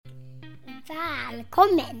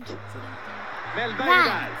Välkommen! Mellberg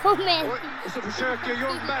där. Välkommen! Och så försöker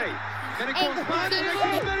Ljungberg. Men det kommer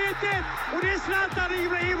inte. Och det är Zlatan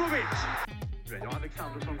Ibrahimovic. Ja,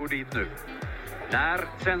 Alexandersson går dit nu. När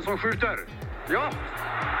Svensson skjuter. Ja!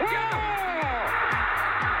 Ja!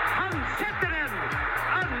 Han sätter den!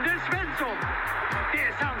 Anders Svensson! Det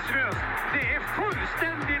är sanslöst. Det är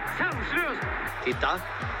fullständigt sanslöst. Titta.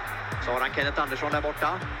 Så har han Kenneth Andersson där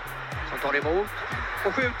borta. Som tar emot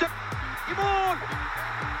och skjuter. I mål!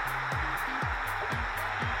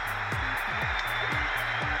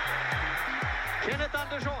 Kenneth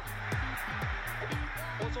Andersson.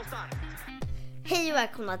 Och så starkt. Hej och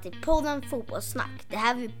välkomna till podden Fotbollssnack. Det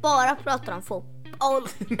här vi bara pratar om fotboll.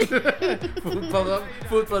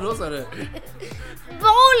 Fotboll då sa du?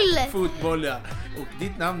 Boll! Fotboll ja. Och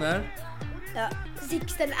ditt namn är? Ja,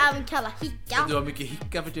 Sixten även kallad Hicka. Du har mycket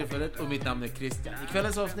hicka för tillfället och mitt namn är Christian. I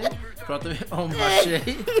kvällens avsnitt pratar vi om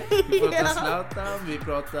Marseille. Vi pratar Zlatan, vi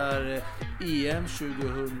pratar EM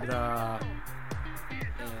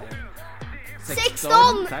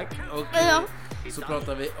 2016. Tack. Och Ja. så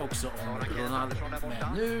pratar vi också om Ronaldo.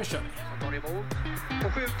 Men nu kör vi. Tar emot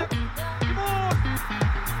och skjuter. I mål!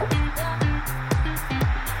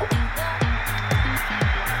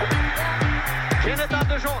 Kenneth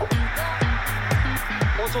Andersson.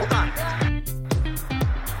 Och så starkt.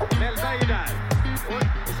 Mellberg där. Och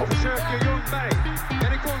så försöker Ljungberg.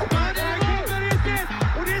 Men det konstnär.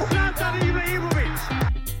 Och det är Zlatan Ibrahimovic.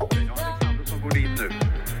 Ja, Alexandersson går dit nu.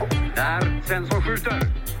 Där Svensson skjuter.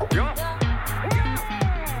 Ja!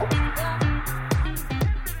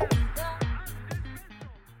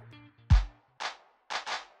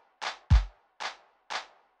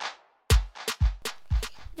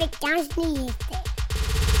 Veckans nyheter.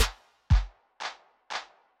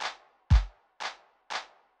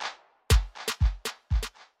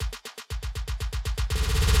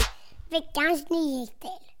 Veckans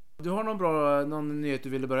nyheter. Du har någon nyhet du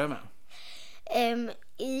ville börja med?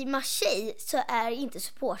 I Marseille så är inte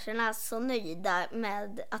supporterna så nöjda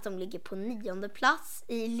med att de ligger på 9:e plats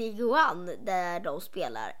i Ligue 1 där de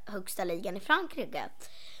spelar högsta ligan i Frankrike.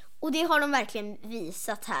 Och det har de verkligen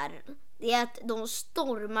visat här. Det är att de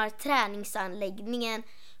stormar träningsanläggningen,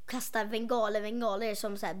 kastar bengaler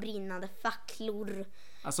som så här brinnande facklor.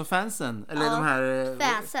 Alltså fansen? Eller Ja, de här...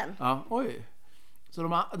 fansen. Ja, oj. Så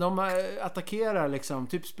de attackerar liksom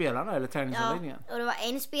typ spelarna eller träningsanläggningen? Ja, och det var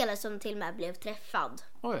en spelare som till och med blev träffad.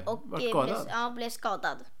 Oj, Och vart skadad? blev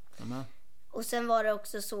skadad. Amen. Och sen var det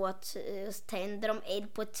också så att tände de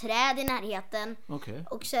eld på ett träd i närheten. Okej.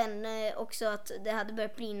 Och sen också att det hade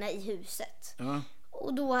börjat brinna i huset. Ja.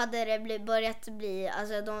 Och då hade det börjat bli,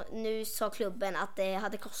 alltså nu sa klubben att det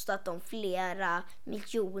hade kostat dem flera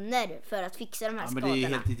miljoner för att fixa de här Men skadorna. det är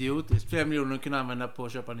helt idiotiskt. Flera miljoner kunde använda på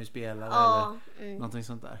att köpa en ny spelare Ja, eller någonting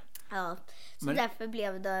sånt där. Ja, så Men- därför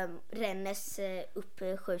blev det Rennes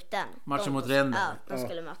uppskjuten. Matchen mot Rennes? Ja, de Ja.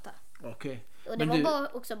 skulle möta. Okej. Och det Men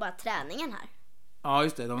var också bara träningen här. Ja,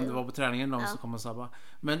 just det. Det var på träningen de som kom och sabba.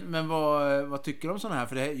 Men vad tycker du om sådana här?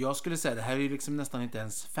 För jag skulle säga, det här är ju liksom nästan inte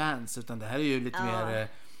ens fans, utan det här är ju lite mer,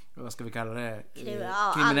 vad ska vi kalla det?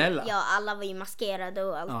 Kriminella. Alla var ju maskerade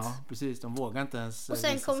och allt. Ja, precis. De vågar inte ens Och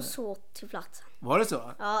sen visa kom sig. SWAT till platsen. Var det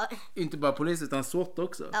så? Ja, Inte bara polis utan SWAT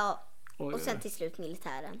också? ja. Oj, Och sen oj. till slut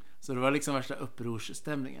militären. Så det var liksom värsta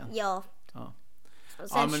upprorsstämningen? Ja. Ja. Och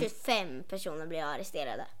sen men- 25 personer blev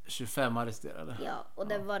arresterade. 25 arresterade? Ja, och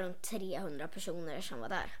det var runt 300 personer som var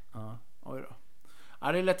där. Ja, oj då.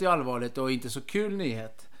 Ja, det lät ju allvarligt och inte så kul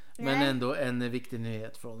nyhet. Men Nej. ändå en viktig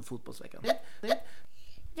nyhet från fotbollsveckan.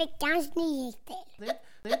 Veckans nyheter.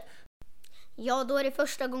 Ja, då är det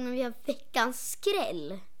första gången vi har veckans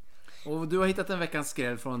skräll. Och du har hittat en veckans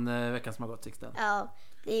skräll från veckan som har gått, Sixten. Ja,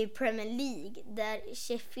 det är Premier League där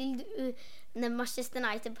Sheffield, när Manchester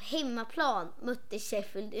United på hemmaplan mötte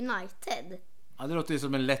Sheffield United. Ja, det låter ju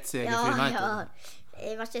som en lätt seger för United.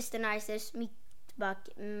 Ja. Manchester Uniteds mittback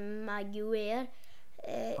Maguire.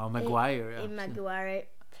 Ja, Maguire, ja. Maguire.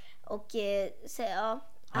 Och så,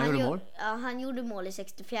 Han gjorde mål? Ja, han gjorde mål i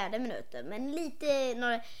 64 minuten. Men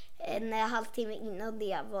en halvtimme innan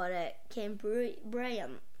det var det Ken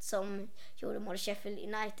Bryan som gjorde mål i Sheffield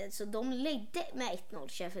United. Så de ledde med 1-0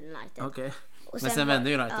 Sheffield United. Okej. Och Men sen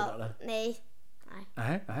vände United ja, då, eller? Nej.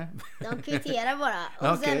 Nej. De kvitterar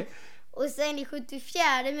bara. Okej. Och sen i 74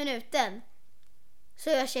 minuten så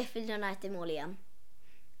gör Sheffield United mål igen.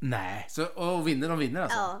 Nej. Så, och de vinner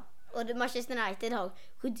alltså? Ja. Och Manchester United har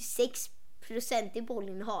 76% i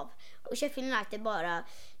bollinnehav. Och Sheffield United bara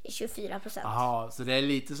 24%. Jaha, så det är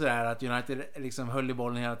lite sådär att United liksom höll i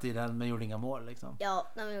bollen hela tiden men gjorde inga mål liksom. Ja,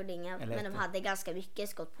 de gjorde inga. Eller Men de hade ganska mycket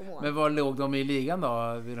skott på mål. Men var låg de i ligan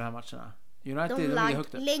då vid de här matcherna? United de ligger låg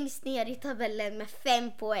längst ner i tabellen med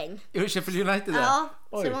 5 poäng. Sheffield United där? Ja,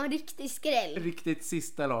 Oj. så det var en riktig skräll. Riktigt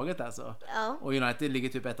sista laget alltså. Ja. Och United ligger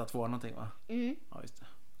typ 1-2 någonting va? Ja, just det.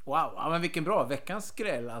 Wow, ja, men vilken bra veckans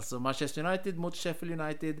skräll alltså. Manchester United mot Sheffield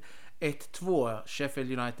United 1-2.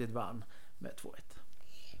 Sheffield United vann med 2-1.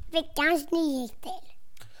 Veckans nyheter.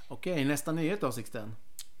 Okej, nästa nyhet då, Sixten.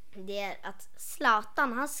 Det är att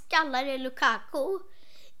Zlatan, han skallade Lukaku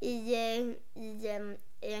i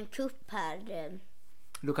en cup här.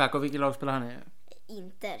 Lukaku, vilket lag spelar han i?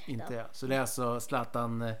 Inter. Inte, ja. Så det är alltså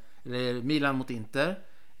Zlatan, eller Milan mot Inter.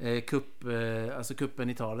 Cup, alltså kuppen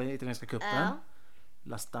i Italien, italienska kuppen. Ja.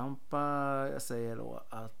 La Stampa, jag säger då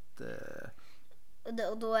att...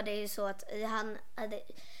 Och då är det ju så att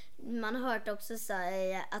man har hört också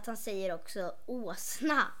att han säger också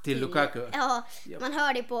åsna Till Lukaku? Ja, man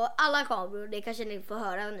hör det på alla kameror. Det kanske ni får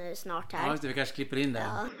höra nu snart här. Ja, just det, vi kanske klipper in det.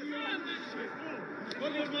 Ja.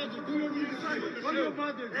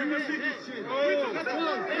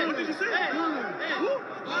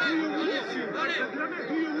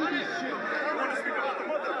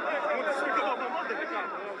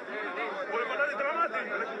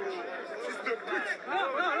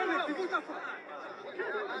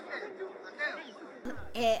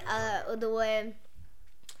 Och då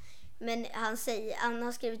men han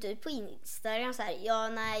har skrivit ut på Instagram så här: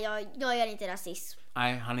 jag är inte rasism.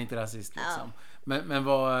 Nej, han är inte rasist liksom. Men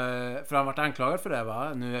för han varit anklagad för det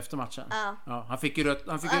va? Nu efter matchen. Ja. Han fick ju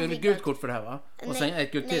gult kort för det här va? Och sen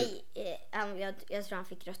ett gult till. Jag tror han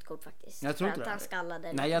fick rött kort faktiskt. Jag tror inte att det. Han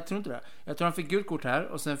skallade. Nej, jag tror inte det. Jag tror han fick gult kort här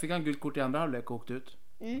och sen fick han gult kort i andra halvlek och åkte ut.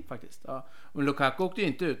 Faktiskt. Ja. Och Lukaku åkte ju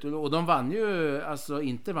inte ut och de vann ju, alltså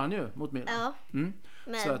inte vann ju mot Milan. Ja.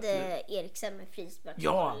 Med Så att, Eriksen med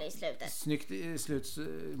frisparksmål i slutet. Snyggt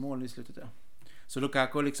mål i slutet, ja. Så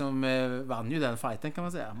Lukaku liksom vann ju den fighten kan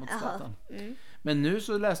man säga mot Zlatan. Men nu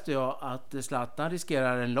så läste jag att Zlatan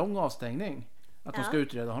riskerar en lång avstängning. Att de ska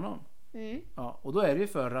utreda honom. Ja, och då är det ju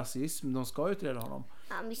för rasism. De ska utreda honom.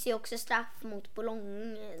 Vi ser också straff mot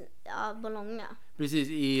Bologna. Precis,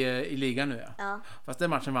 i ligan nu ja. Fast den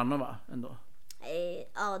matchen vann de va? Ändå.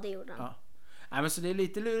 Ja, det gjorde han. Ja. Nej, men så det är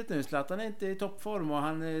lite lurigt nu. Zlatan är inte i toppform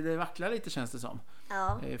och det vacklar lite känns det som.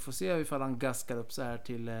 Ja. Får se ifall han gaskar upp så här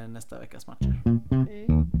till nästa veckas matcher.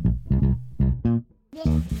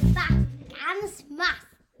 Veckans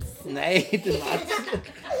Mats. Nej, inte Mats.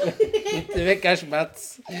 Inte veckans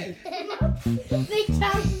Mats.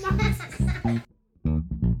 Veckans Mats.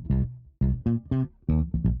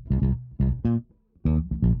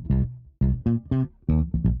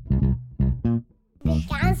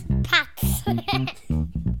 Veckans Pats.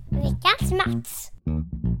 Veckans Mats.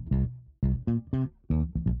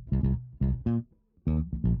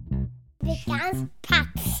 Veckans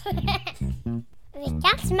Pats.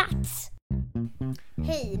 Veckans Mats.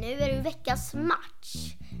 Hej, nu är det veckans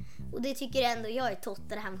match. Och det tycker ändå jag är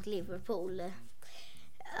Tottenham mot Liverpool.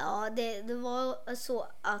 Ja, det var så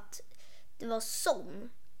att det var Son.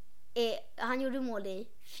 Han gjorde mål i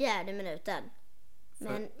 4:e minuten.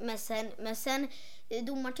 Men sen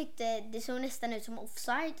domaren tyckte det såg nästan ut som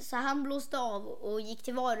offside, så han blåste av och gick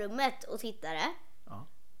till varummet och tittade. Ja.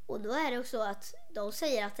 Och då är det också att de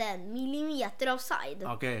säger att det är 1 millimeter offside.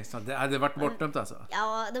 Okej, så det hade varit bortdömt alltså?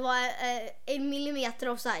 Ja, det var 1 millimeter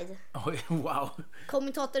offside. Oj, wow.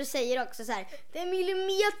 Kommentator säger också så här: det är 1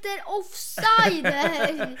 millimeter offside.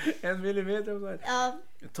 1 millimeter offside. Ja.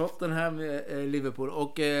 Tottenham Liverpool.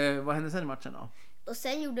 Och vad hände sen i matchen då? Och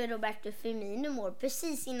sen gjorde Roberto Firmino mål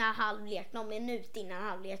precis innan halvlek, någon minut innan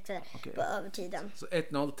halvlek på övertiden. Så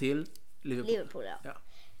 1-0 till Liverpool ja.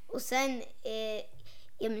 Och sen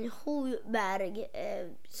Emil Højbjerg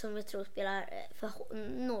som jag tror spelar för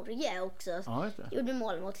Norge också, gjorde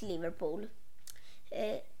mål mot Liverpool.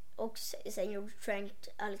 Och sen gjorde Trent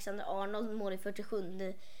Alexander-Arnold mål i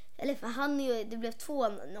 47. Eller för det blev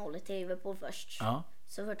 2-0 till Liverpool först. Ja.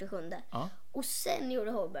 Så 47. Ja. Och sen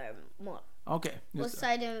gjorde Højbjerg mål. Okej, just och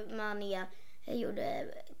Sadio Mané gjorde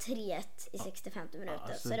 3-1 i 65 minuter.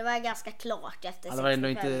 Ja, så det var ganska klart efter 65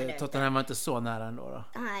 minuter. Tottenham var inte så nära ändå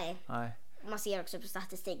då? Nej. Man ser också på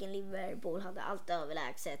statistiken, Liverpool hade allt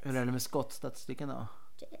överlägset. Hur är det med skottstatistiken då?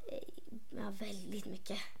 Ja, väldigt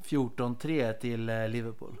mycket. 14-3 till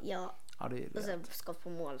Liverpool. Ja, det och sen skott på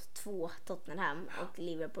mål 2 Tottenham och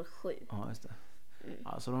Liverpool 7. Ja, just det.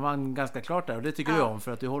 Ja, så de vann ganska klart där och det tycker du om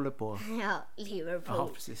för att du håller på. Ja, Liverpool. Ja,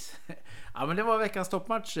 precis. Ja, men det var veckans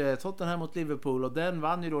toppmatch, Tottenham mot Liverpool, och den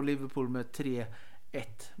vann ju då Liverpool med 3-1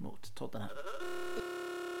 mot Tottenham.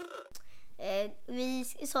 Vi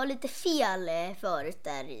sa lite fel förut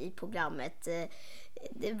där i programmet.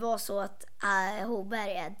 Det var så att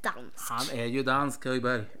Højbjerg är dansk. Han är ju dansk,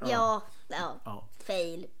 Højbjerg. Ja,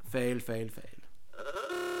 fail. Fail.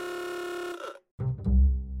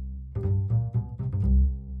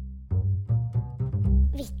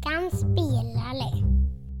 Veckans spelare.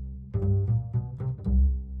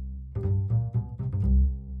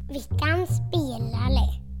 Veckans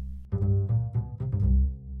spelare.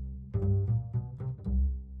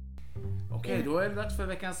 Okej, då är det dags för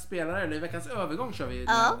veckans spelare, eller veckans övergång kör vi.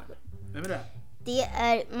 Ja. Vem är det? Det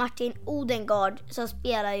är Martin Odegaard som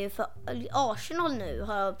spelar ju för Arsenal nu.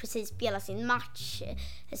 Har precis spelat sin match.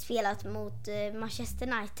 Spelat mot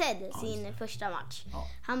Manchester United, sin första match. Ja.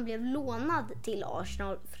 Han blev lånad till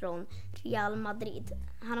Arsenal från Real Madrid.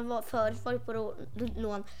 Han har förut varit på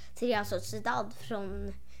lån till Real Sociedad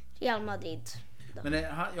från Real Madrid. Men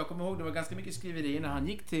jag kommer ihåg det var ganska mycket skriverier när han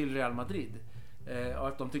gick till Real Madrid. Och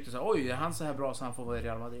att de tyckte så här, oj, är han så här bra så han får vara i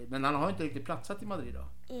Real Madrid. Men han har inte riktigt platsat i Madrid då.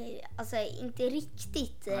 Alltså inte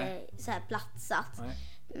riktigt så här platsat. Nej.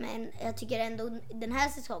 Men jag tycker ändå den här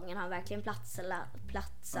säsongen har han verkligen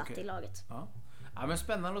platsat Okej. i laget. Ja. Ja, men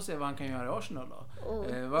spännande att se vad han kan göra i Arsenal då. Och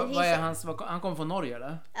Vad är han kommer från Norge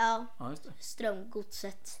eller? Ja, Ja, just det.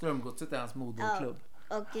 Strömgodset. Strömgodset är hans moderklubb.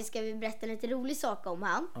 Och det ska vi berätta en lite rolig sak om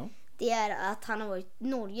han. Ja. Det är att han har varit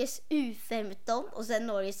Norges U15 och sen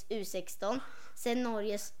Norges U16, sen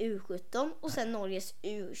Norges U17 och sen Norges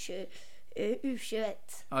U21.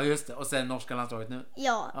 Ja, just det. Och sen norska landslaget nu.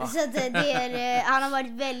 Ja, så att det är, han har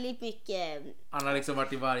varit väldigt mycket. Han har liksom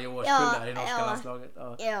varit i varje årskull där i norska landslaget.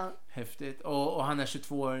 Ja. Ja. Häftigt. Och han är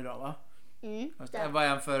 22 år idag, va? Just det. Vad är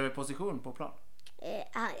han för position på plan?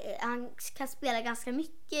 Han kan spela ganska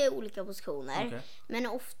mycket olika positioner. Okej. Men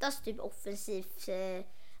oftast typ offensiv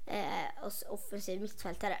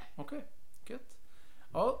mittfältare. Okej, gött.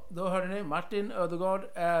 Ja, då hörde ni. Martin Odegaard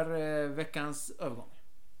är veckans övergång.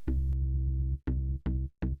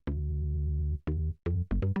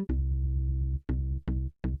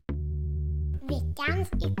 Veckans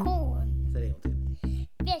ikon. Säg det en gång till.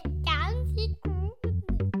 Veckans ikon.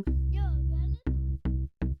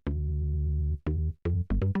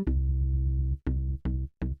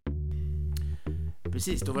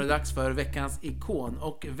 Precis, då var det dags för veckans ikon.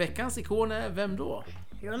 Och veckans ikon är vem då?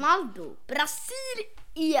 Ronaldo,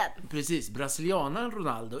 Brasilien. Precis, brasilianaren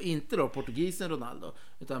Ronaldo. Inte då portugisen Ronaldo,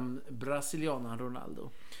 utan brasilianaren Ronaldo.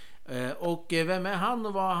 Och vem är han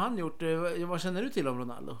och vad har han gjort? Vad känner du till om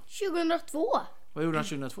Ronaldo? 2002 Vad gjorde han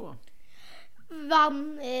 2002?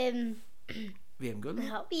 vann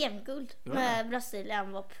VM-guld? VM-guld med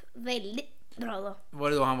Brasilien. Var väldigt bra då. Var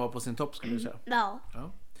det då han var på sin topp, skulle du säga? Ja.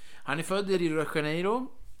 Ja. Han är född i Rio de Janeiro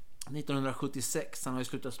 1976. Han har ju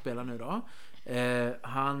slutat spela nu då.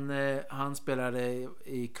 Han spelade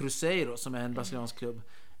i Cruzeiro, som är en brasiliansk klubb,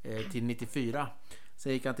 till 94.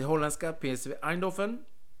 Sen gick han till holländska PSV Eindhoven.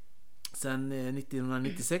 Sen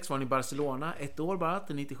 1996 var han i Barcelona ett år bara,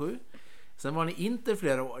 till 97. Sen var han i Inter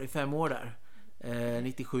flera år, i 5 år där.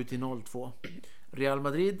 97 till 02. Real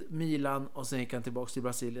Madrid, Milan och sen gick han tillbaka till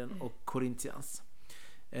Brasilien och Corinthians.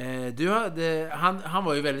 Han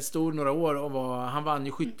var ju väldigt stor några år och han vann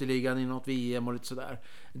ju skytteligan i något VM och lite sådär.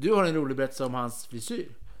 Du har en rolig berättelse om hans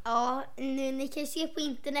frisyr. Ja, ni kan ju se på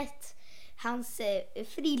internet hans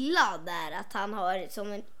frilla där, att han har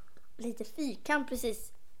som en lite fyrkant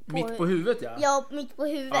precis Mitt på huvudet, ja. Ja, mitt på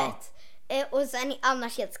huvudet. Och sen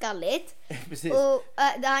annars helt skalligt. Precis. Och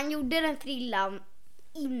där han gjorde den frillan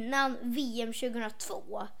innan VM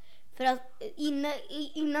 2002. För att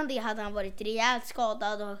innan det hade han varit rejält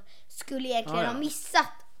skadad och skulle egentligen ha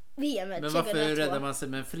missat VM 2002. Men varför räddar man sig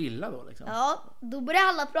med en frilla då liksom? Ja, då började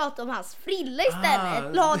alla prata om hans frilla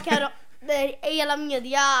istället. Hela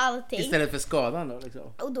media, allting. Istället för skadan då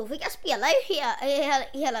liksom. Och då fick jag spela ju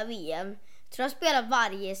hela VM. Jag tror jag spelade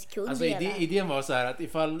varje sekund. Alltså idén var så här att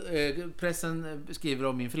ifall pressen skriver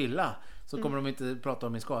om min frilla så kommer de inte prata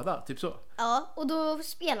om min skada, typ så. Ja, och då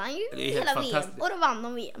spelade han ju hela VM och då vann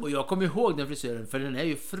de VM. Och jag kommer ihåg den frisyren, för den är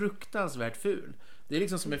ju fruktansvärt ful. Det är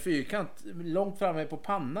liksom som en fyrkant långt framme på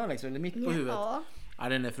pannan liksom, eller mitt på huvudet. Ja,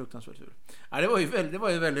 den är fruktansvärt ful. Ja, det var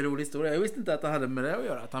ju en väldigt rolig historia. Jag visste inte att det hade med det att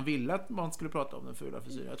göra, att han ville att man skulle prata om den fula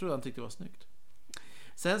frisyren. Jag trodde han tyckte det var snyggt.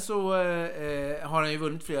 Sen så har han ju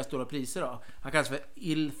vunnit flera stora priser då. Han kallas för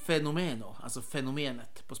Il Fenomeno, alltså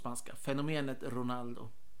fenomenet på spanska. Fenomenet Ronaldo.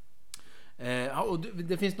 Och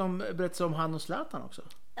det finns någon berättelse om han och Zlatan också.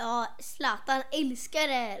 Ja, Zlatan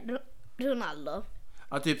älskade Ronaldo.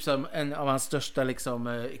 Ja, typ som en av hans största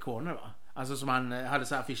liksom ikoner, va? Alltså som han hade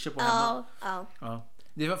så här affischer på hemma. Ja.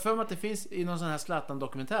 Det var för mig att det finns i någon sån här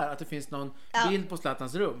Zlatan-dokumentär att det finns någon bild på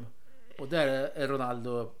Zlatans rum. Och där är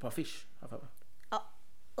Ronaldo på affisch. Ja,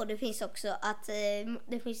 och det finns också att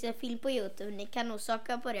det finns en film på YouTube. Ni kan nog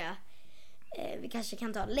söka på det. Vi kanske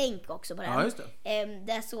kan ta en länk också på den. Ja, just det.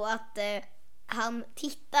 Det är så att han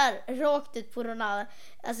tittar rakt ut på Ronaldo.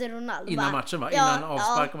 Alltså Ronaldo innan matchen va? Innan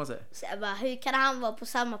avspark kan man säga. Så jag bara, hur kan han vara på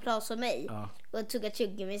samma plan som mig? Ja. Och tugga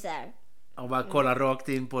tuggummi så här. Och bara kolla rakt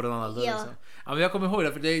in på Ronaldo. Ja. Liksom. Ja, men jag kommer ihåg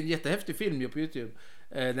det, för det är en jättehäftig film ju på YouTube.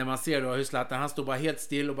 När man ser då hur Zlatan, han står bara helt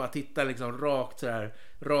still och bara tittar liksom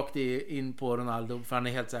rakt in på Ronaldo. För han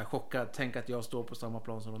är helt så här chockad. Tänk att jag står på samma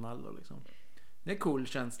plan som Ronaldo liksom. Det är en cool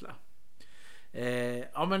känsla.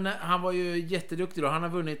 Ja, men han var ju jätteduktig då. Han har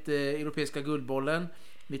vunnit europeiska guldbollen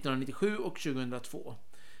 1997 och 2002.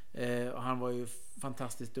 Och han var ju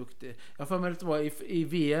fantastiskt duktig. Jag får med att det var i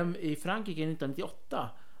VM i Frankrike 1998.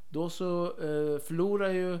 Då så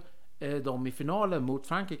förlorade ju de i finalen mot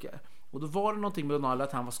Frankrike. Och då var det någonting med Ronaldo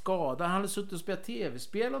att han var skadad. Han hade suttit och spelat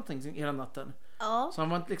tv-spel någonting hela natten. Ja. Så han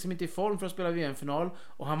var liksom inte i form för att spela VM-final.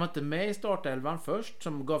 Och han var inte med i startelvan först,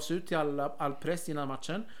 som gavs ut till all press innan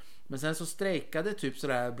matchen. Men sen så strejkade typ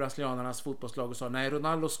sådär brasilianernas fotbollslag och sa nej,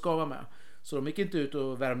 Ronaldo ska vara med. Så de gick inte ut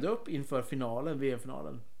och värmde upp inför finalen,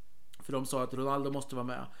 VM-finalen. För de sa att Ronaldo måste vara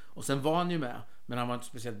med. Och sen var han ju med, men han var inte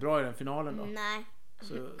speciellt bra i den finalen då. Nej.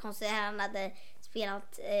 Så... Konstigt, han hade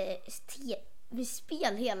spelat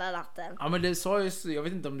spel hela natten. Ja, men det sa ju, jag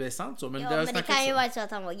vet inte om det är sant så, men, men det kan ju vara så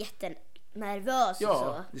att han var jättenervös. Ja, och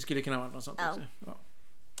så. Det skulle kunna vara något sånt Ja. också.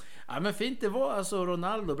 Ja, men fint, det var alltså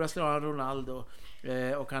Ronaldo, brasilianen Ronaldo.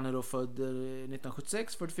 Och han är då född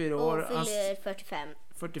 1976, 44 år. Och fyller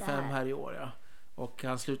 45 här i år, ja. Och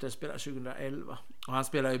han slutade spela 2011. Och han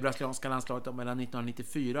spelade i brasilianska landslaget mellan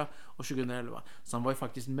 1994 och 2011. Så han var ju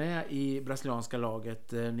faktiskt med i brasilianska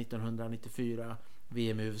laget 1994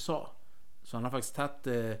 VM i USA. Så han har faktiskt tagit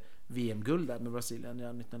VM-guld där med Brasilien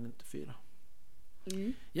 1994.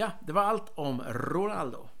 Ja, det var allt om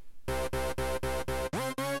Ronaldo.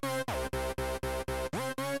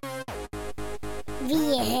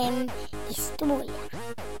 VM-historia.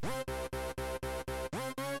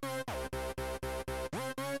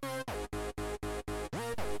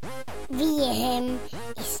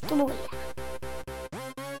 VM-historia.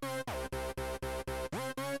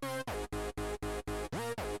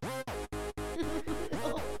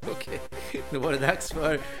 Okej, nu var det dags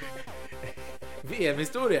för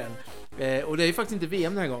VM-historien. Och det är ju faktiskt inte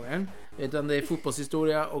VM den här gången, utan det är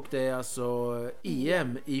fotbollshistoria, och det är alltså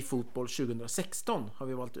EM i fotboll 2016 har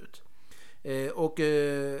vi valt ut. Och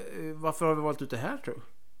varför har vi valt ut det här, tror du?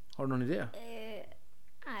 Har du någon idé?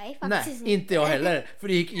 Nej, faktiskt Nej, inte jag heller. För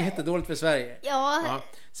det gick jättedåligt för Sverige. Ja.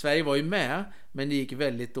 Sverige var ju med, men det gick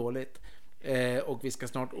väldigt dåligt. Och vi ska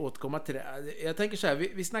snart återkomma till det. Jag tänker så här,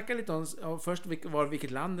 vi snackar lite om först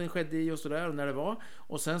vilket land den skedde i och sådär, och när det var.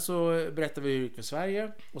 Och sen så berättar vi hur det gick för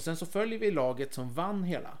Sverige. Och sen så följer vi laget som vann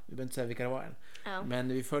hela. Vi behöver inte säga vilka det var än. Ja. Men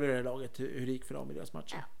vi följer det laget, hur det gick för dem i deras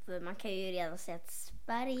matcher. Ja, för man kan ju redan säga att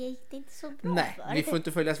Sverige gick det inte så bra. Nej, för. vi får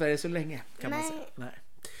inte följa Sverige så länge, kan man säga.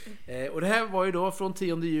 Nej. Och det här var ju då från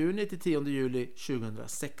 10 juni till 10 juli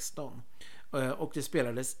 2016. Och det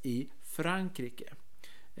spelades i Frankrike.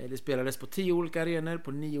 Det spelades på 10 olika arenor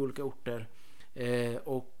på 9 olika orter.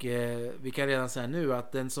 Och vi kan redan säga nu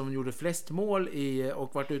att den som gjorde flest mål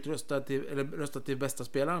och vart röstad till bästa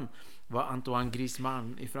spelaren var Antoine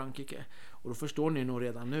Griezmann i Frankrike. Och då förstår ni nog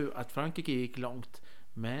redan nu att Frankrike gick långt,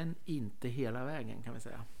 men inte hela vägen, kan vi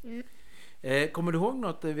säga. Kommer du ihåg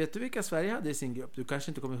något? Vet du vilka Sverige hade i sin grupp? Du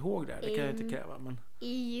kanske inte kommer ihåg det kan jag inte kräva. Men...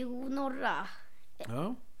 Jo, norra.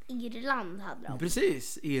 Ja. Irland hade de.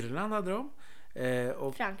 Precis, Irland hade de.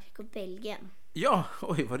 Och... Frankrike och Belgien. Ja,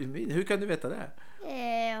 oj vad du min. Hur kan du veta det?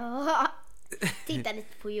 Titta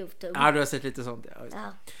lite på YouTube. Ja, du har sett lite sånt.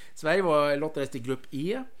 Ja. Sverige lottades till grupp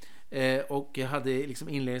E och hade liksom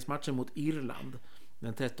inledningsmatchen mot Irland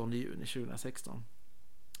den 13 juni 2016.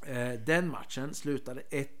 Den matchen slutade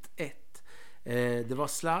 1-1. Det var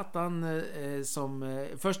Zlatan som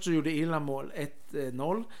först så gjorde Irland mål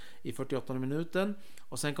 1-0 i 48 minuten,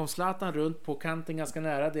 och sen kom Zlatan runt på kanten ganska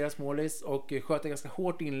nära deras målis och sköt ett ganska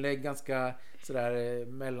hårt inlägg, ganska sådär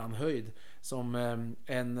mellanhöjd, som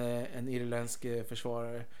en irländsk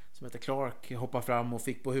försvarare som heter Clark hoppade fram och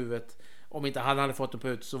fick på huvudet. Om inte han hade fått den på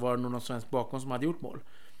huvudet så var det nog någon svensk bakom som hade gjort mål.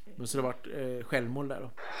 Men så det var självmål där då.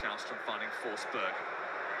 Sjöström finding Forsberg.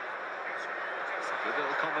 Good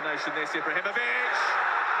little combination this, Ibrahimovic.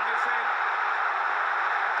 And it's in.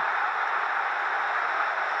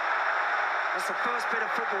 That's the first bit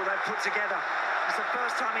of football they've put together. It's the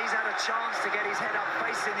first time he's had a chance to get his head up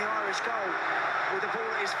facing the Irish goal with the ball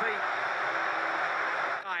at his feet.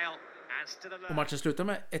 Kyle adds to the lead. Och matchen slutade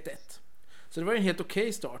med 1-1. Så det var en helt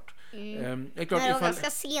okej start. Det var ganska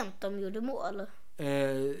sent de gjorde mål.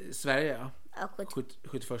 Sverige, ja.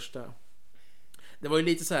 71. Det var ju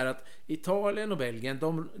lite så här att Italien och Belgien,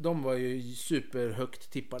 de var ju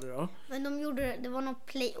superhögt tippade då. Men det var någon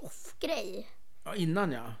playoff-grej. Ja,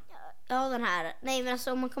 innan ja. Ja, den här. Nej, men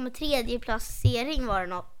alltså om man kommer tredje placering var det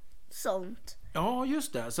något sånt. Ja,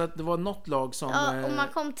 just det. Så att det var något lag som... Ja, om man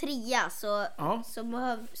kom trea så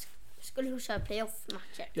skulle du köra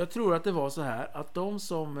playoff-matcher. Jag tror att det var så här att de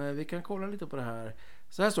som... Vi kan kolla lite på det här.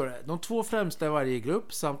 Så här står det. De 2 främsta i varje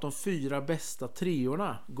grupp samt de 4 bästa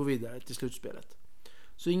treorna går vidare till slutspelet.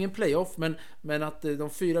 Så ingen playoff, men att de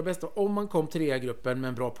 4 bästa, om man kom 3 i gruppen med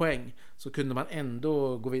en bra poäng, så kunde man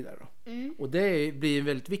ändå gå vidare då. Och det blir en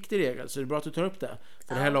väldigt viktig regel, så det är bra att du tar upp det.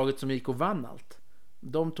 För det här laget som gick och vann allt,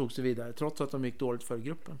 de tog sig vidare trots att de gick dåligt för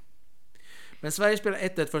gruppen. Men Sverige spelar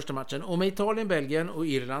 1-1 första matchen, och med Italien, Belgien och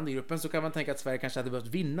Irland i gruppen så kan man tänka att Sverige kanske hade behövt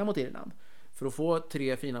vinna mot Irland för att få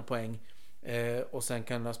 3 fina poäng, och sen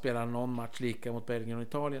kan de spela någon match lika mot Belgien och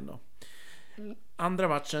Italien då. Andra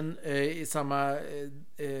matchen i samma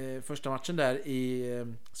första matchen där i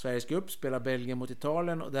Sveriges grupp spelar Belgien mot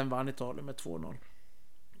Italien, och den vann Italien med 2-0.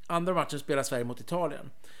 Andra matchen spelar Sverige mot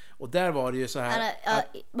Italien, och där var det ju så här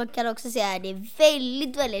man kan också säga att det är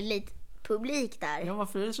väldigt, väldigt lite publik där. Ja,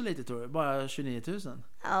 varför är det så lite, tror du? Bara 29 000?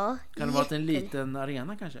 Ja. Kan det vara en liten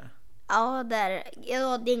arena kanske? Ja, det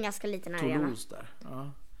är en ganska liten arena. Toulouse där,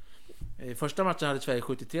 ja. I första matchen hade Sverige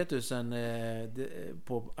 73 000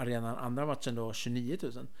 på arenan. Andra matchen då 29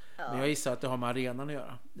 000. Ja. Men jag gissar att det har med arenan att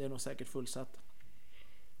göra. Det är nog säkert fullsatt.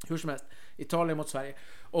 Hur som helst, Italien mot Sverige.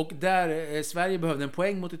 Och där Sverige behövde en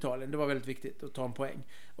poäng mot Italien. Det var väldigt viktigt att ta en poäng.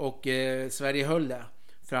 Och Sverige höll det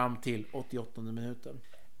fram till 88:e minuten.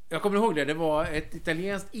 Jag kommer ihåg det var ett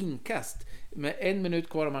italienskt inkast med 1 minut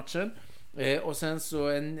kvar av matchen. Och sen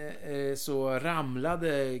så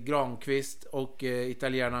ramlade Granqvist, och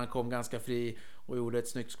italienarna kom ganska fri och gjorde ett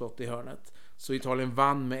snyggt skott i hörnet. Så Italien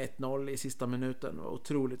vann med 1-0 i sista minuten. Det var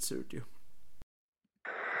otroligt surt ju.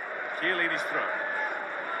 Chiellini's throw.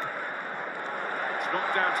 It's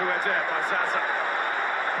knocked down to Eder by Zaza.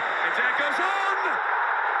 Eder goes on!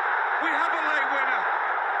 We have a late winner.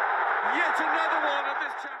 Yet another one of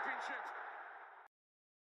this championship.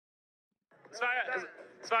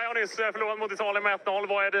 Sverige har nyss förlorat mot Italien med 1-0.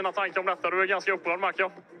 Vad är dina tankar om detta? Du är ganska upprörd, märker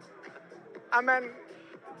jag. Ja, men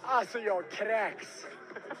alltså jag kräks.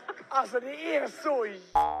 Alltså det är så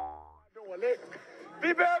dåligt.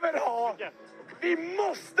 Vi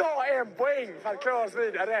måste ha en poäng för att klara oss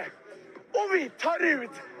vidare. Och vi tar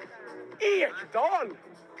ut Ekdal.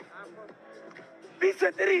 Vi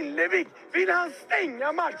sätter in Levik. Vill han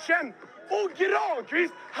stänga matchen? Och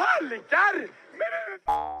Granqvist halkar.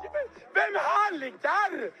 Vem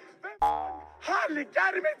halkar?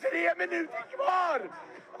 Halkar med 3 minuter kvar?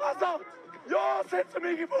 Alltså, jag har sett så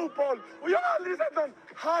mycket fotboll och jag har aldrig sett någon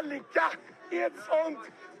halka i ett sånt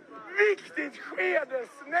viktigt skede.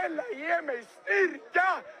 Snälla, ge mig styrka!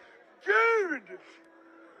 Gud!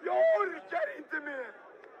 Jag orkar inte mer.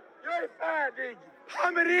 Jag är färdig.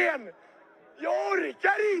 Hamrén! Jag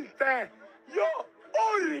orkar inte! Jag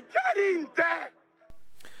orkar inte!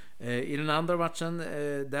 I den andra matchen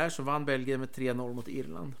där så vann Belgien med 3-0 mot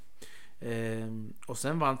Irland. Och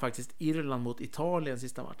sen vann faktiskt Irland mot Italien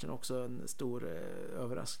sista matchen, också en stor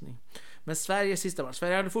överraskning. Men Sveriges sista match,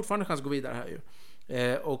 Sverige hade fortfarande chans att gå vidare här ju.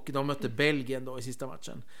 Och de mötte Belgien då i sista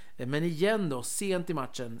matchen. Men igen då, sent i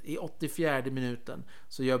matchen, i 84:e minuten,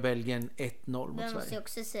 så gör Belgien 1-0 mot Sverige. Men måste jag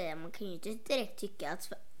också säga, man kan ju inte direkt tycka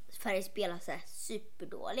att Sverige spelar så här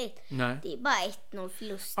superdåligt. Nej. Det är bara 1-0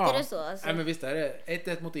 förluster och så. Alltså. Nej, men visst är det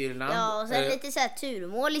 1-1 mot Irland. Ja, och sen lite så här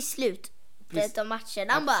turmål i slutet av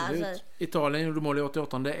matcherna bara. Alltså. Italien gjorde mål i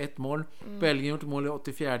 88:e, 1 mål. Belgien gjorde mål i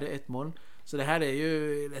 84:e, 1 mål. Så det här är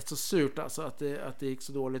ju rätt så surt alltså, att det gick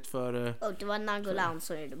så dåligt för... Och det var Nangolan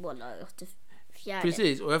som gjorde mål i 84:e.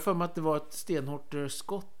 Precis, och jag för mig att det var ett stenhårt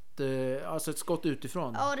skott, alltså ett skott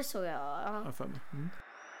utifrån. Ja, det såg jag. Ja. Jag för mig. De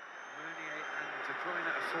Bruyne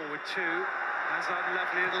at a forward two. Hazard,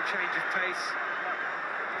 lovely little change of pace.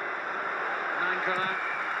 Nangolan.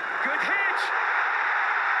 Good hit!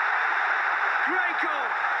 Great goal!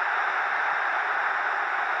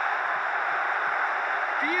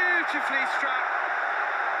 Beautifully struck.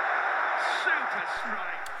 Super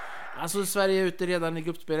strike. Alltså Sverige är ute redan i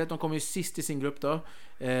gruppspelet. De kommer ju sist i sin grupp då.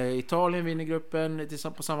 Italien vinner gruppen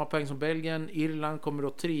på samma poäng som Belgien. Irland kommer då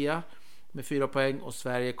 3 med 4 poäng, och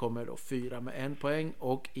Sverige kommer då 4 med 1 poäng,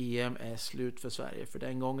 och EM är slut för Sverige för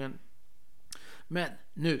den gången. Men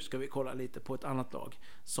nu ska vi kolla lite på ett annat lag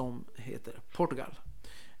som heter Portugal.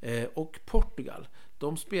 Och Portugal,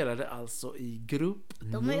 de spelade alltså i grupp...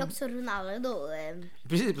 De har ju också Ronaldo.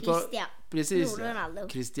 Precis, Ronaldo.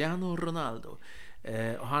 Cristiano Ronaldo.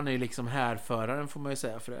 Och han är ju liksom härföraren, får man ju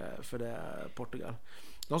säga, för det Portugal.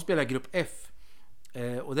 De spelar grupp F.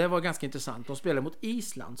 Och det var ganska intressant. De spelade mot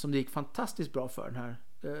Island, som det gick fantastiskt bra för den här.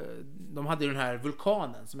 De hade ju den här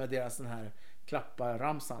vulkanen som är deras den här klappa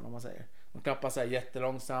ramsan om man säger. De klappar så här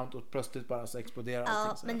jättelångsamt och plötsligt bara så exploderar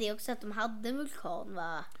allting. Ja, men det är också att de hade en vulkan,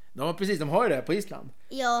 va? Ja, precis. De har ju det på Island.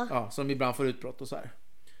 Ja. Som ibland får utbrott och så här.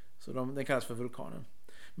 Så den kallas för vulkanen.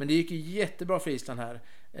 Men det gick ju jättebra för Island här.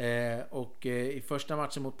 Och i första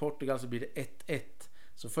matchen mot Portugal så blir det 1-1.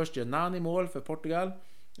 Så först gör Nani mål för Portugal.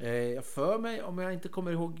 Jag för mig, om jag inte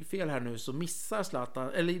kommer ihåg fel här nu, så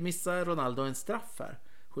missar Ronaldo en straff här.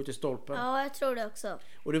 Skjuter stolpen. Ja, jag tror det också.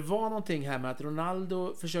 Och det var någonting här med att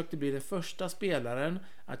Ronaldo försökte bli den första spelaren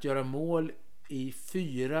att göra mål i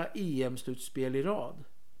 4 EM-slutspel i rad.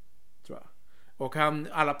 Tror jag. Och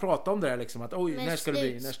alla pratade om det där liksom, att oj, när ska det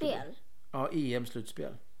bli? När ska det bli? Ja,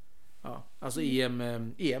 EM-slutspel. Ja, alltså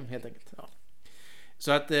EM helt enkelt. Ja.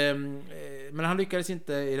 Så att, men han lyckades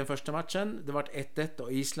inte i den första matchen. Det var 1-1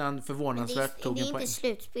 då. Island förvånansvärt tog en poäng. Det är inte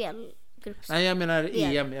slutspel. Nej, jag menar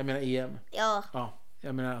EM. Ja. Ja,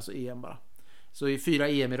 jag menar alltså EM bara. Så i 4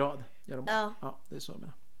 EM i rad gör de. Ja, det är så jag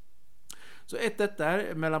menar. Så 1-1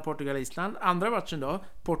 där mellan Portugal och Island. Andra matchen då,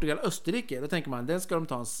 Portugal-Österrike. Då tänker man, den ska de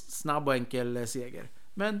ta en snabb och enkel seger.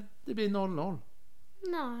 Men det blir 0-0.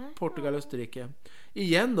 Nej. Portugal-Österrike.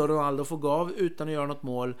 Igen då, Ronaldo får gav utan att göra något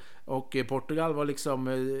mål. Och Portugal var liksom,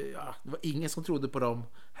 det var ingen som trodde på dem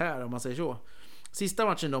här, om man säger så. Sista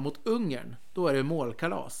matchen då mot Ungern, då är det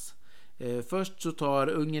målkalas. Först så tar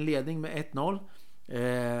Ungern ledning med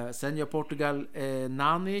 1-0. Sen gör Portugal,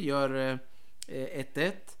 Nani gör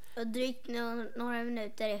 1-1. Och drygt några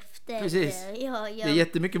minuter efter. Precis. Det är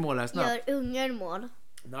jättemycket mål här snabbt. Gör Ungern mål.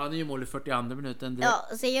 Nani gör mål i 42 minuten. Ja,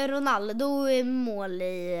 och sen gör Ronaldo mål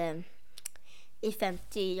i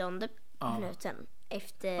 50:e minuten.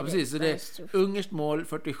 Efter precis, så det är ungerskt mål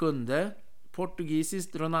 47,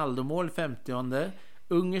 portugisiskt Ronaldo-mål 50,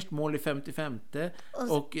 ungerskt mål i 55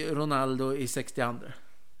 och Ronaldo i 62.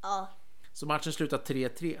 Ja. Så matchen slutar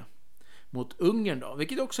 3-3 mot Ungern då,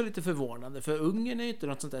 vilket är också lite förvånande, för Ungern är ju inte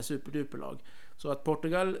något sånt där superduperlag. Så att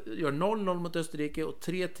Portugal gör 0-0 mot Österrike och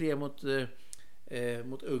 3-3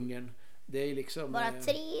 mot Ungern. Det är liksom bara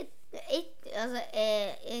 3-1, alltså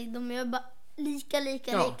de gör bara lika.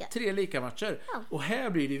 3 lika matcher. Ja. Och här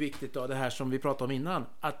blir det viktigt då, det här som vi pratade om innan,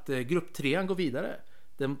 att grupp 3 går vidare.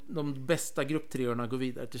 De bästa grupp 3-orna går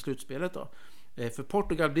vidare till slutspelet då. För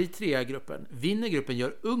Portugal blir 3 i gruppen. Vinner gruppen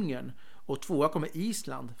gör Ungern och 2 kommer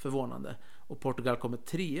Island, förvånande. Och Portugal kommer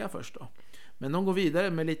 3 först då. Men de går vidare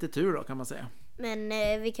med lite tur då, kan man säga. Men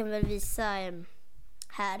vi kan väl visa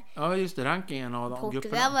här. Ja, just det, rankingen av de Portugal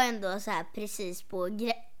grupperna. var ändå så här precis på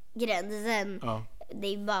gränsen. Ja. Det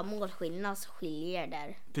är bara målskillnad som skiljer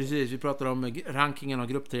där. Precis, vi pratar om rankingen av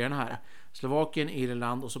grupp 3 här. Slovakien,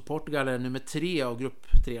 Irland och så Portugal är nummer 3 av grupp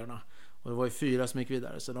 3. Och det var ju 4 som gick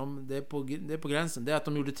vidare. Så det är på gränsen. Det är att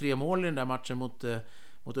de gjorde 3 mål i den där matchen mot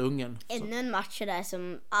Ungern. Ännu en match där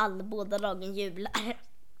som båda lagen jublar.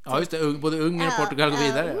 Ja, just det. Både Ungern och Portugal går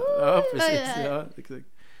vidare. Ja, precis. Ja, exakt.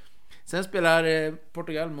 Sen spelar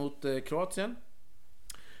Portugal mot Kroatien.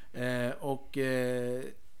 Och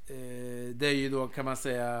det är ju då, kan man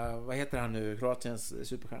säga, vad heter han nu, Kroatiens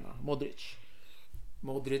superstjärna?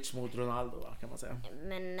 Modric mot Ronaldo, kan man säga.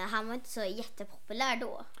 Men han var inte så jättepopulär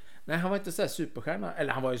då. Nej, han var inte så här superstjärna.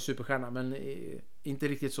 Eller han var ju superstjärna, men inte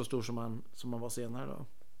riktigt så stor som han var senare då.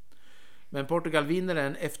 Men Portugal vinner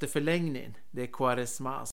den efter förlängning. Det är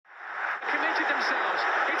Quaresma. Committed themselves.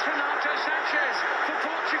 It's Renato Sanchez for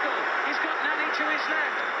Portugal. He's got Nani to his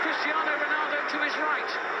left. Cristiano Ronaldo to his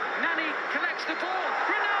right. Nani collects the ball.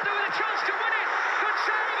 Ronaldo with a chance to win it. Good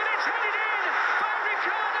save, and it's headed in by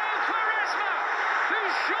Ricardo Quaresma, who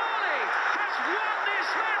surely has won this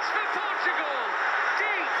match for Portugal.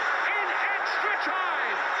 Deep in extra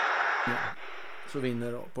time. Ja, så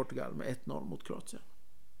vinner då Portugal med 1-0 mot Kroatien.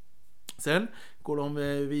 Sen går de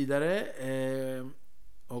vidare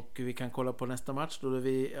och vi kan kolla på nästa match. Då är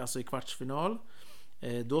vi alltså i kvartsfinal.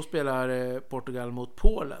 Då spelar Portugal mot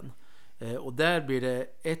Polen. Och där blir det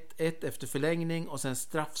 1-1 efter förlängning och sen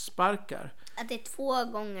straffsparkar. Att det 2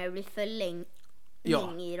 gånger blir förlängning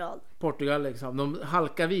i rad. Portugal liksom, de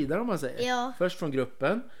halkar vidare om man säger. Ja. Först från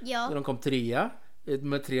gruppen, när de kom 3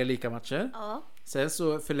 med 3 lika matcher. Ja. Sen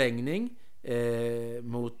så förlängning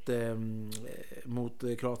mot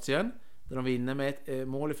Kroatien, där de vinner med ett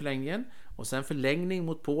mål i förlängningen. Och sen förlängning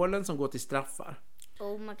mot Polen som går till straffar.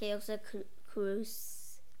 Och man kan ju också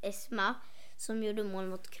Quaresma som gjorde mål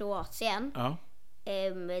mot Kroatien. Ja.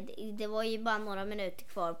 Det var ju bara några minuter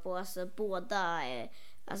kvar på båda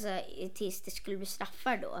tills det skulle bli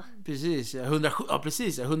straffar då.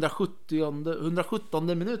 Precis, 117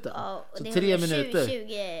 minuten. Ja, så det 3 120, minuter.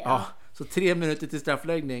 20, ja, så 3 minuter till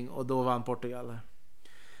straffläggning och då vann Portugal.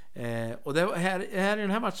 Och det var här i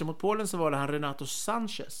den här matchen mot Polen så var det han Renato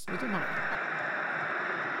Sanchez. Vet du om han?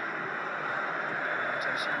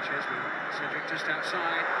 Renato Sanchez with Cedric just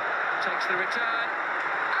outside, takes the return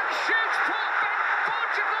and shoots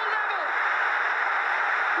Portugal level.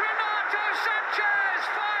 Renato Sanchez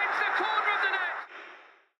finds the corner of the net.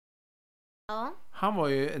 Ja, Han var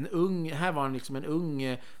ju en ung, här var han liksom en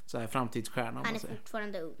ung så här framtidsstjärna. Om han man är säger.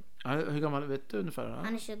 fortfarande ung. Ja, hur gammal vet du ungefär? Då?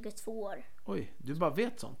 Han är 22 år. Oj, du bara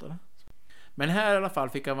vet sånt eller? Men här i alla fall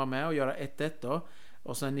fick han vara med och göra 1-1 då.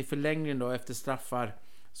 Och sen i förlängningen då efter straffar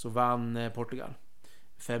så vann Portugal.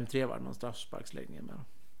 5-3 var det någon straffsparksläggning med.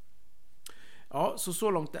 Ja,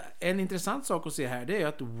 så långt. En intressant sak att se här, det är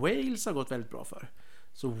att Wales har gått väldigt bra för.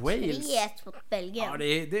 Så Wales... 3-1 mot Belgien. Ja,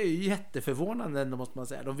 det är ju jätteförvånande ändå, måste man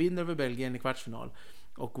säga. De vinner över Belgien i kvartsfinal.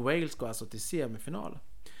 Och Wales går alltså till semifinal.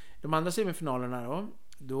 De andra semifinalerna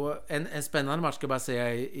då en spännande match ska jag bara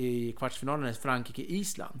säga i kvartsfinalen är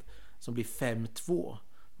Frankrike-Island. Som blir 5-2.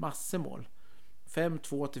 Massor mål.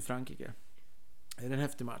 5-2 till Frankrike. Det är en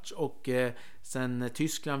häftig match. Och sen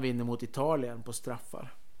Tyskland vinner mot Italien på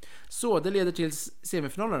straffar. Så det leder till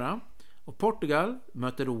semifinalerna. Och Portugal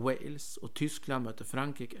möter då Wales. Och Tyskland möter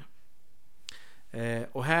Frankrike.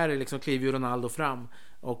 Och här är liksom kliver ju Ronaldo fram.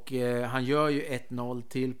 Och han gör ju 1-0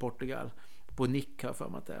 till Portugal. På nick här för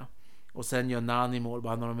mig att det är. Och sen gör Nani mål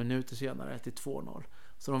bara några minuter senare till 2-0.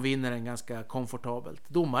 Så de vinner en ganska komfortabelt.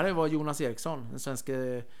 Domare var Jonas Eriksson, den svenska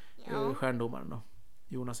stjärndomaren då.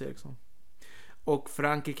 Jonas Eriksson. Och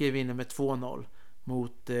Frankrike vinner med 2-0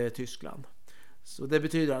 mot Tyskland. Så det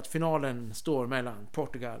betyder att finalen står mellan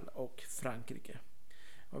Portugal och Frankrike.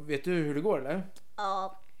 Vet du hur det går eller?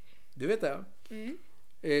 Ja. Du vet det? Mm.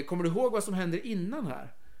 Kommer du ihåg vad som händer innan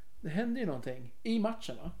här? Det händer ju någonting i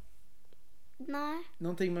matchen va? Nej.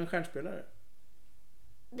 Någonting med en stjärnspelare.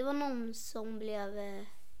 Det var någon som blev...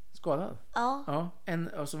 Skadad? Ja. Ja,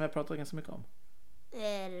 en som vi har pratat ganska mycket om.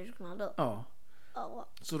 Är det Ronaldo? Ja. Ja.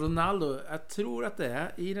 Så Ronaldo, jag tror att det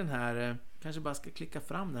är i den här, kanske bara ska klicka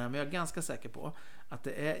fram den här, men jag är ganska säker på att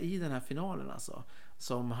det är i den här finalen alltså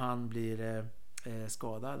som han blir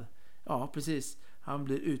skadad. Ja, precis. Han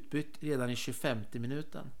blir utbytt redan i 25:e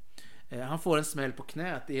minuten. Han får en smäll på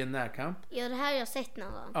knät i en närkamp. Ja, det här har jag sett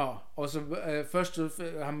någon gång. Ja, och så först så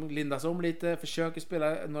han lindas om lite, försöker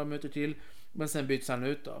spela några minuter till, men sen byts han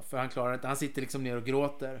ut då, för han klarar inte. Han sitter liksom ner och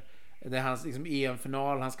gråter. Det är hans liksom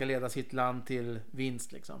EM-final, han ska leda sitt land till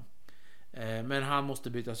vinst liksom. Men han måste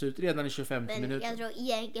bytas ut redan i 25 minuter. Jag tror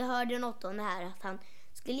jag hörde något om det här att han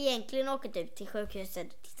skulle egentligen åka ut till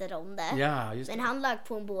sjukhuset och titta om det. Ja, just det. Men han lagt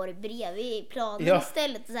på en bår bredvid planen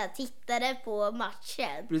istället och så här tittade på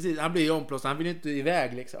matchen. Precis, han blir ju omplåst. Han vill inte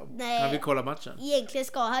iväg liksom. Nej. Han vill kolla matchen. Egentligen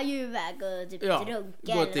ska han ju iväg och typ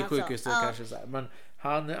runka. Gå till sjukhuset kanske så här. Men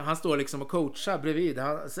han står liksom och coachar bredvid.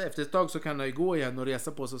 Efter ett tag så kan han ju gå igen och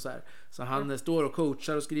resa på sig så här. Så han står och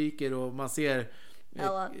coachar och skriker och man ser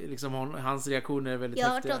liksom hans reaktioner är väldigt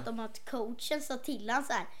häftiga. Jag har hört om att coachen sa till han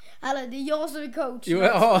så här: "Hallå, det är jag som är coach." Jo,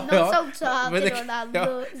 Så han till Ronaldo.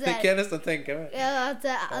 Ja, det kan jag nästan tänka mig.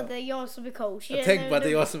 Att det är jag som är coach. Jag tänk på att det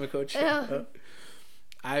är jag som är coach. Ja.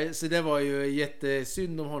 Nej, så det var ju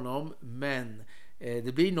jättesynd om honom. Men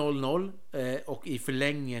det blir 0-0 och i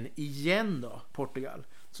förlängningen igen då Portugal.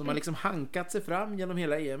 Så man liksom hankat sig fram genom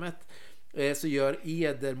hela EM:et. Så gör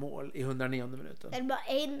Eder mål i 109 minuten. Det är bara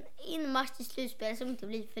en match i slutspel som inte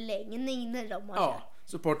blir förlängning när de har Ja,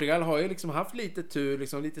 så Portugal har ju liksom haft lite tur,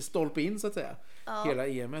 liksom lite stolpe in så att säga. Ja. Hela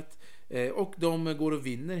EM:et. Och de går och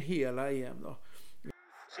vinner hela EM då.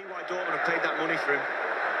 See why Dortmund have paid that money for him.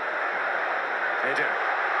 Eder.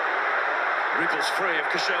 Wriggles free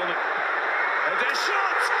of Koscielny. Eder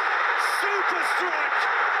shot! Super strike!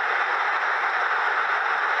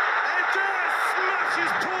 Eder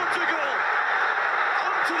smashes Portugal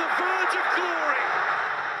onto the verge of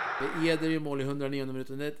glory! Eder ju mål i 109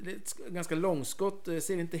 minuten. Det är ett ganska långskott. Det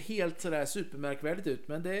ser inte helt sådär supermärkvärdigt ut.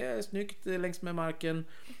 Men det är snyggt längs med marken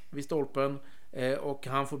vid stolpen. Och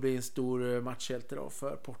han får bli en stor matchhjälte då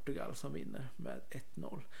för Portugal som vinner med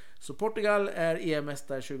 1-0. Så Portugal är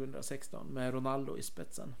EM-mästare 2016 med Ronaldo i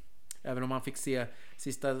spetsen. Även om han fick se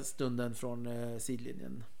sista stunden från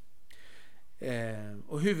sidlinjen.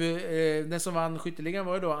 Och den som vann skytteligan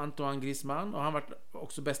var ju då Antoine Griezmann. Och han var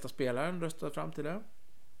också bästa spelaren, röstade fram till det.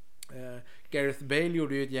 Gareth Bale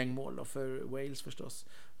gjorde ju ett gäng mål då för Wales förstås.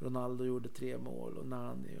 Ronaldo gjorde 3 mål och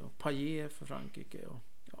Nani och Payet för Frankrike och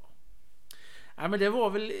ja, men det var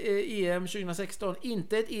väl EM 2016.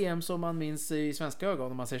 Inte ett EM som man minns i svenska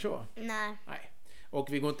ögon om man säger så. Nej.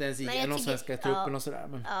 Och vi går inte ens igenom svenska truppen och sådär.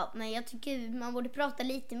 Men... Ja, men jag tycker man borde prata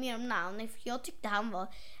lite mer om Nani. För jag tyckte han var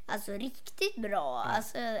alltså riktigt bra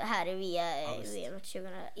alltså, här i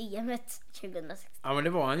EM 2016. Ja, men det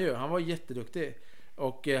var han ju. Han var jätteduktig.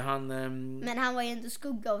 Och han... Men han var ju ändå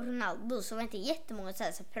skugga av Ronaldo. Så var det inte jättemånga så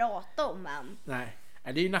här, som pratade om han. Nej. Det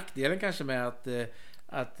är ju nackdelen kanske med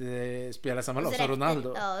att spela samma lag som Ronaldo.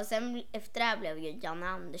 Och sen efter det här blev ju Janne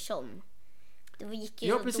Andersson. Det gick ju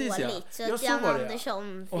Ja, så precis, dåligt. ja. Så att Janne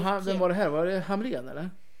Andersson fick... Och vem var det här? Var det Hamrén eller?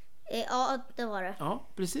 Ja, det var det. Ja,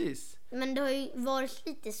 precis. Men det har ju varit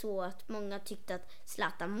lite så att många tyckte att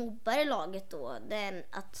Zlatan mobbar i laget då.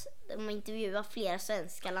 Att de intervjuar flera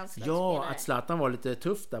svenska landslagsspelare. Ja, att Zlatan var lite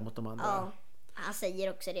tuff där mot de andra. Ja, han säger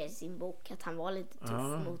också det i sin bok, att han var lite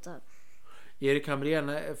tuff mot dem. Erik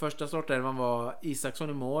Hamrén, första startelvan var Isaksson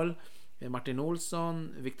i mål, Martin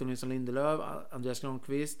Olsson, Victor Nilsson Lindelöf, Andreas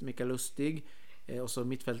Granqvist, Mikael Lustig, och så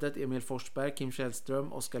mittfältet Emil Forsberg, Kim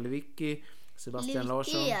Källström, Oskar Lewicki, Sebastian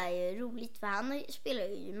Larsson. Det är ju roligt för han spelar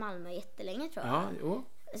ju i Malmö jättelänge tror jag. Ja, jo.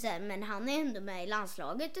 Men han är ändå med i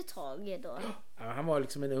landslaget ett tag då. Ja, han var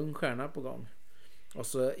liksom en ung stjärna på gång. Och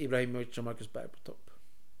så Ibrahimovic och Marcus Berg på topp.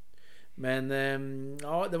 Men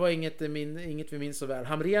ja, det var inget vi minns så väl.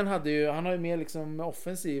 Hamrén han har ju mer liksom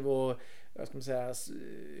offensiv och jag ska säga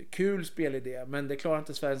kul spelidé, men det klarar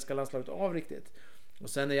inte svenska landslaget av riktigt. Och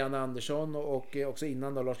sen är Janne Andersson och också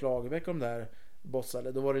innan då Lars Lagerbäck om där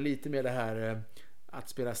bossade, då var det lite mer det här att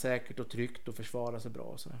spela säkert och tryggt och försvara sig bra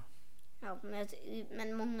och så. Ja,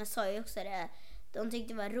 men många sa ju också det. De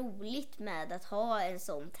tyckte det var roligt med att ha en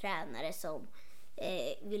sån tränare som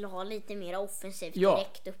vill ha lite mer offensivt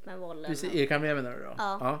direkt upp med bollen. Precis, Erik Hamrén menar du då?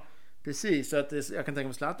 Ja. Precis, så att jag kan tänka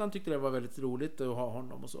mig Zlatan tyckte det var väldigt roligt att ha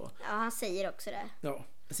honom och så. Ja, han säger också det. Ja,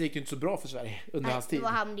 det gick ju inte så bra för Sverige under hans tid. Det var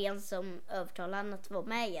Hamrén som övertalade honom att vara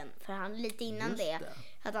med igen. För han lite innan det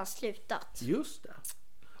hade han slutat. Just det.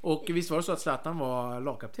 Och visst var det så att Zlatan var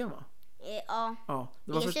lagkapten, va? Ja.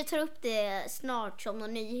 Jag ska ta upp det snart som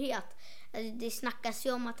någon nyhet. Det snackas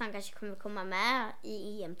ju om att han kanske kommer komma med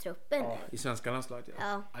i EM-truppen. Ja, i svenska landslaget.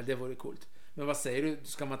 Ja, det vore coolt. Men vad säger du?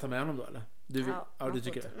 Ska man ta med honom då eller? Du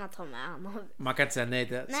tycker det? Man tar med honom. Man kan inte säga nej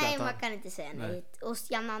till Zlatan. Nej, man kan inte säga nej. Och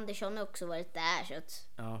Janne Andersson har också varit där så att...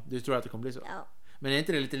 Ja, du tror att det kommer bli så? Ja. Men är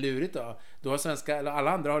inte det lite lurigt då? Då har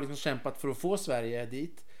alla andra har liksom kämpat för att få Sverige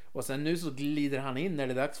dit. Och sen nu så glider han in när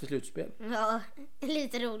det är dags för slutspel. Ja,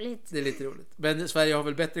 lite roligt. Det är lite roligt. Men Sverige har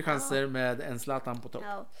väl bättre chanser med en Zlatan på topp.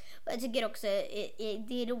 Ja, och jag tycker också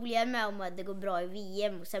det är roligare med om det går bra i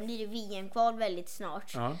VM. Och sen blir det VM-kval väldigt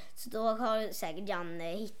snart. Ja. Så då har säkert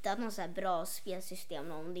Janne hittat något så här bra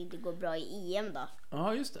spelsystem om det inte går bra i EM då.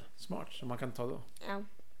 Ja, just det. Smart. Så man kan ta då. Ja.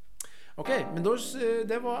 Okej, men då,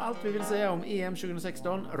 det var allt vi vill säga om EM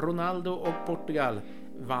 2016. Ronaldo och Portugal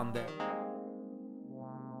vann det.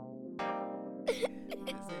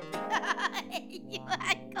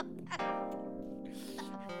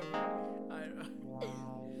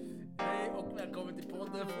 Hej och välkommen till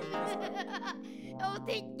podden. Och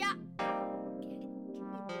titta.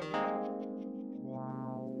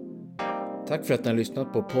 Tack för att ni har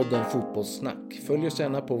lyssnat på podden Fotbollssnack. Följ oss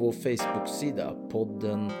gärna på vår Facebook-sida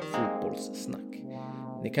podden Fotbollssnack.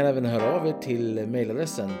 Ni kan även höra av er till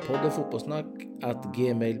mejladressen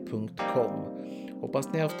poddenfotbollssnack@gmail.com.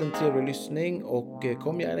 Hoppas ni har haft en trevlig lyssning och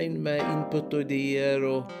kom gärna in med input och idéer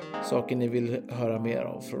och saker ni vill höra mer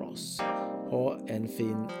av från oss. Ha en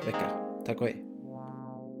fin vecka. Tack och hej.